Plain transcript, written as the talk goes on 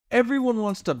Everyone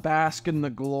wants to bask in the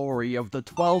glory of the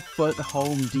 12-foot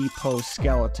Home Depot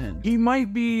skeleton. He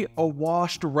might be a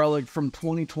washed relic from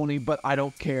 2020, but I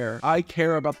don't care. I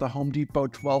care about the Home Depot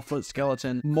 12-foot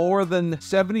skeleton more than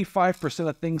 75%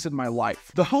 of things in my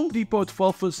life. The Home Depot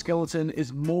 12-foot skeleton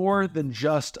is more than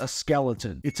just a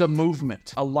skeleton. It's a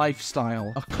movement, a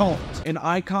lifestyle, a cult, an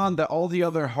icon that all the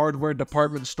other hardware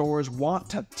department stores want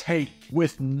to take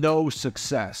with no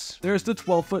success. There's the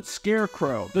 12-foot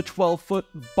Scarecrow, the 12-foot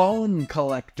Bone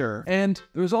Collector, and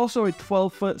there's also a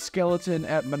 12-foot skeleton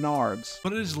at Menards.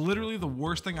 But it is literally the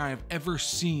worst thing I have ever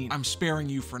seen. I'm sparing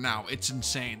you for now. It's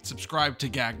insane. Subscribe to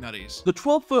Gag Nutties. The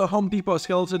 12-foot Home Depot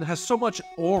skeleton has so much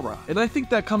aura, and I think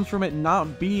that comes from it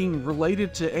not being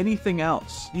related to anything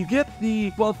else. You get the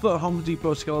 12-foot Home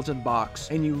Depot skeleton box,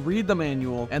 and you read the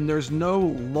manual, and there's no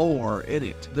lore in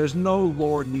it. There's no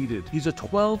lore needed. He's a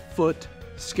 12-foot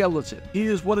skeleton. He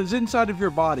is what is inside of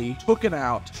your body, taken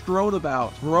out, strewn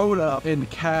about, grown up, and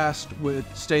cast with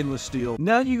stainless steel.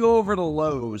 Now you go over to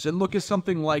Lowe's and look at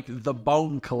something like the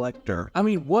Bone Collector. I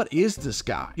mean, what is this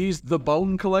guy? He's the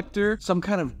Bone Collector? Some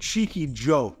kind of cheeky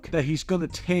joke that he's gonna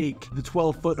take the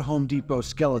 12-foot Home Depot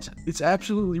skeleton. It's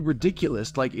absolutely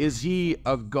ridiculous. Like, is he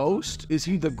a ghost? Is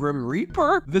he the Grim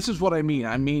Reaper? This is what I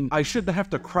mean. I shouldn't have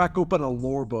to crack open a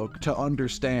lore book to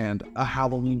understand a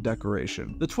Halloween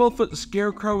decoration. The 12-foot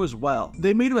Scarecrow as well.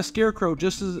 They made him a scarecrow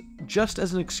just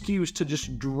as an excuse to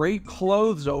just drape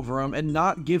clothes over him and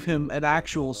not give him an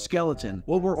actual skeleton.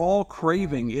 What we're all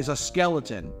craving is a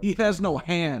skeleton. He has no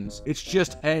hands. It's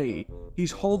just hay.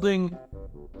 He's holding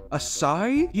a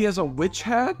scythe? He has a witch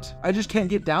hat? I just can't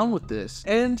get down with this.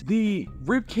 And the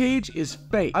rib cage is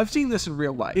fake. I've seen this in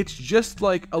real life. It's just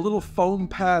like a little foam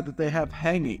pad that they have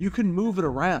hanging. You can move it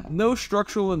around. No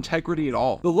structural integrity at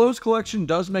all. The Lowe's collection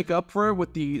does make up for it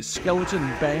with the skeleton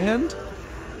band.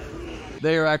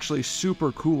 They are actually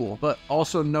super cool, but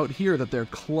also note here that they're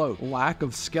cloaked. Lack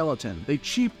of skeleton. They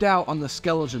cheaped out on the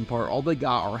skeleton part. All they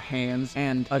got are hands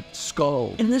and a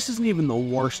skull. And this isn't even the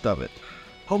worst of it.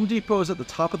 Home Depot is at the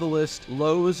top of the list.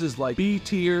 Lowe's is like B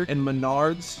tier, and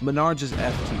Menards is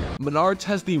F tier. Menards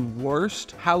has the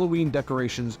worst Halloween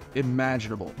decorations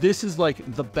imaginable. This is like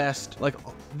the best, like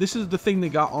this is the thing they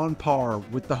got on par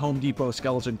with the Home Depot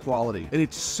skeleton quality. And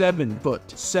it's 7 foot.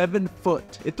 7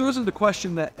 foot. It throws into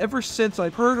question that ever since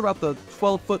I've heard about the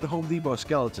 12-foot Home Depot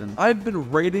skeleton, I've been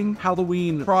rating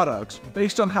Halloween products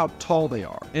based on how tall they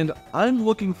are. And I'm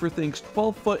looking for things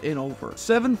 12 foot and over.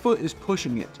 7 foot is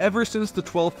pushing it. Ever since the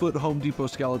 12-foot Home Depot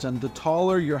skeleton, the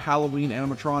taller your Halloween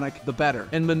animatronic, the better.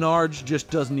 And Menards just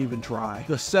doesn't even try.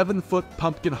 The 7-foot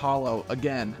Pumpkin Hollow,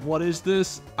 again, what is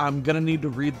this? I'm gonna need to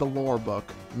read the lore book.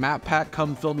 Matt Pack,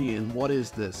 come fill me in. What is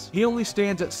this? He only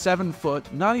stands at 7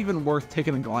 foot, not even worth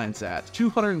taking a glance at.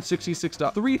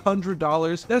 $266,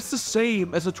 $300. That's the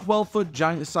same as a 12-foot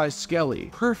giant-sized skelly.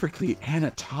 Perfectly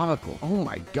anatomical. Oh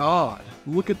my god.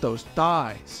 Look at those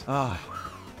thighs.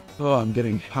 Oh, I'm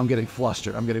getting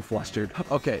flustered.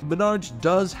 Okay, Menards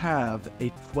does have a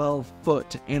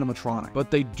 12-foot animatronic, but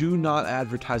they do not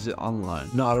advertise it online.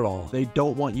 Not at all. They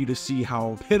don't want you to see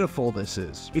how pitiful this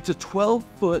is. It's a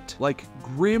 12-foot, like,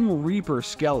 Grim Reaper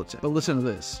skeleton. But listen to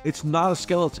this. It's not a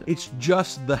skeleton. It's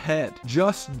just the head.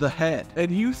 Just the head.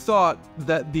 And you thought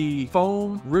that the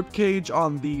foam ribcage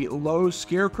on the Lowe's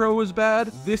Scarecrow was bad?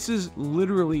 This is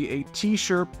literally a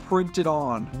t-shirt printed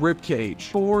on ribcage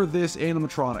for this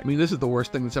animatronic. I mean, this is the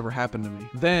worst thing that's ever happened to me.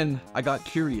 Then I got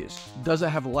curious. Does it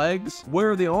have legs?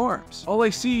 Where are the arms? All I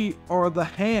see are the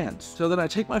hands. So then I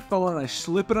take my phone and I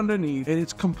slip it underneath, and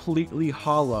it's completely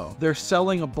hollow. They're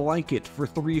selling a blanket for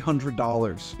 $300.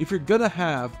 If you're gonna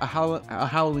have a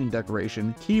Halloween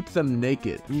decoration, keep them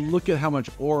naked. Look at how much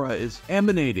aura is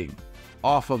emanating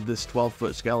off of this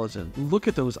 12-foot skeleton. Look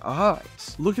at those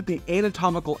eyes. Look at the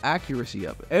anatomical accuracy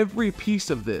of it. Every piece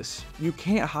of this, you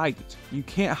can't hide it. You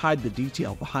can't hide the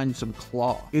detail behind some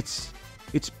claw.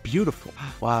 It's beautiful.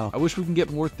 Wow. I wish we can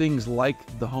get more things like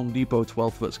the Home Depot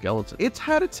 12-foot skeleton. It's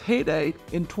had its heyday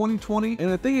in 2020, and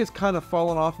I think it's kind of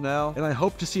fallen off now, and I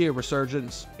hope to see a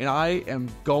resurgence, and I am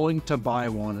going to buy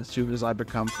one as soon as I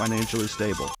become financially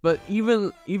stable. But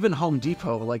even Home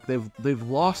Depot, like, they've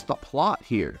lost the plot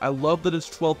here. I love that it's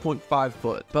 12.5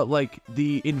 foot, but like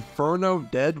the Inferno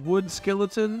Deadwood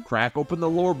skeleton, crack open the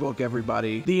lore book,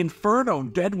 everybody. The Inferno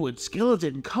Deadwood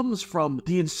skeleton comes from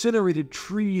the incinerated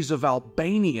trees of Albania,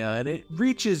 and it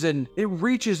reaches and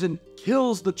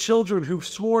kills the children who've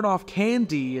sworn off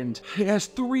candy, and it has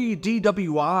 3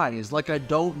 DWIs. Like, I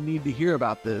don't need to hear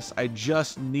about this. I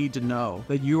just need to know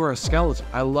that you are a skeleton.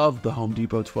 I love the Home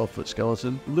Depot 12-foot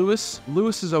skeleton. Lewis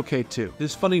is okay too.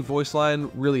 His funny voice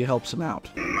line really helps him out.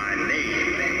 My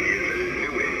name is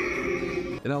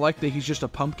Louis. And And I like that he's just a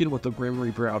pumpkin with a Grim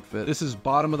Reaper outfit. This is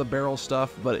bottom of the barrel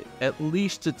stuff, but at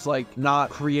least it's like not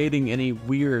creating any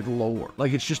weird lore.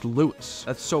 Like it's just Lewis.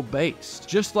 That's so based.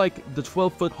 Just like the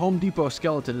 12-foot Home Depot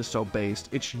skeleton is so based.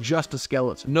 It's just a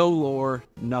skeleton. No lore,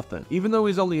 nothing. Even though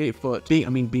he's only 8 foot.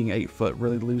 Being 8 foot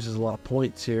really loses a lot of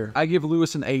points here. I give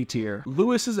Lewis an A tier.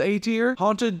 Lewis is A tier.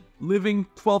 Haunted living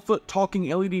 12-foot talking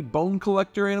LED bone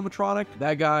collector animatronic.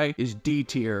 That guy is D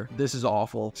tier. This is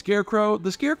awful. Scarecrow.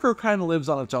 The Scarecrow kind of lives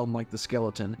on its own like the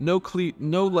skeleton. No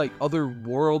like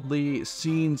otherworldly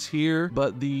scenes here,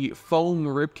 but the foam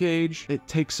ribcage, it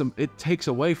takes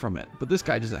away from it. But this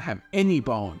guy doesn't have any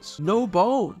bones. No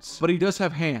bones. But he does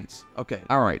have hands. Okay.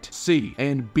 All right. C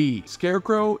and B.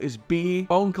 Scarecrow is B.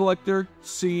 Bone collector,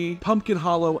 C. Pumpkin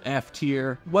Hollow, F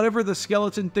tier. Whatever the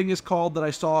skeleton thing is called that I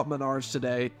saw at Menards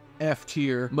today, F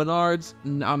tier. Menards,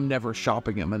 I'm never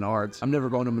shopping at Menards. I'm never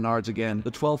going to Menards again. The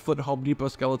 12-foot Home Depot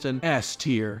skeleton, S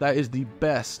tier. That is the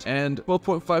best. And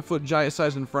 12.5-foot giant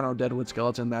size Inferno Deadwood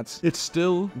skeleton, it's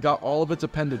still got all of its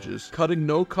appendages. Cutting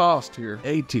no cost here,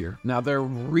 A tier. Now they're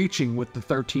reaching with the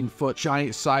 13-foot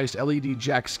giant sized LED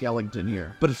Jack skeleton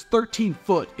here. But it's 13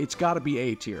 foot, it's gotta be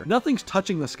A tier. Nothing's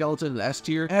touching the skeleton in S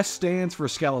tier. S stands for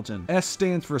skeleton. S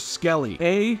stands for skelly.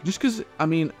 A, just cause, I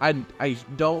mean, I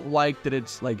don't like that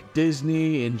it's like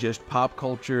Disney and just pop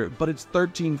culture, but it's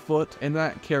 13 foot and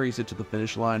that carries it to the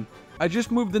finish line. I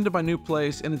just moved into my new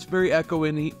place and it's very echoey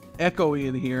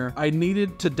in here. I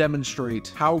needed to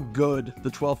demonstrate how good the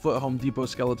 12-foot Home Depot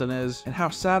skeleton is and how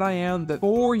sad I am that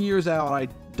 4 years out I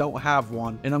don't have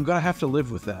one and I'm gonna have to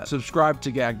live with that. Subscribe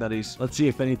to Gag Nutties. Let's see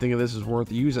if anything of this is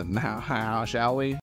worth using now, shall we?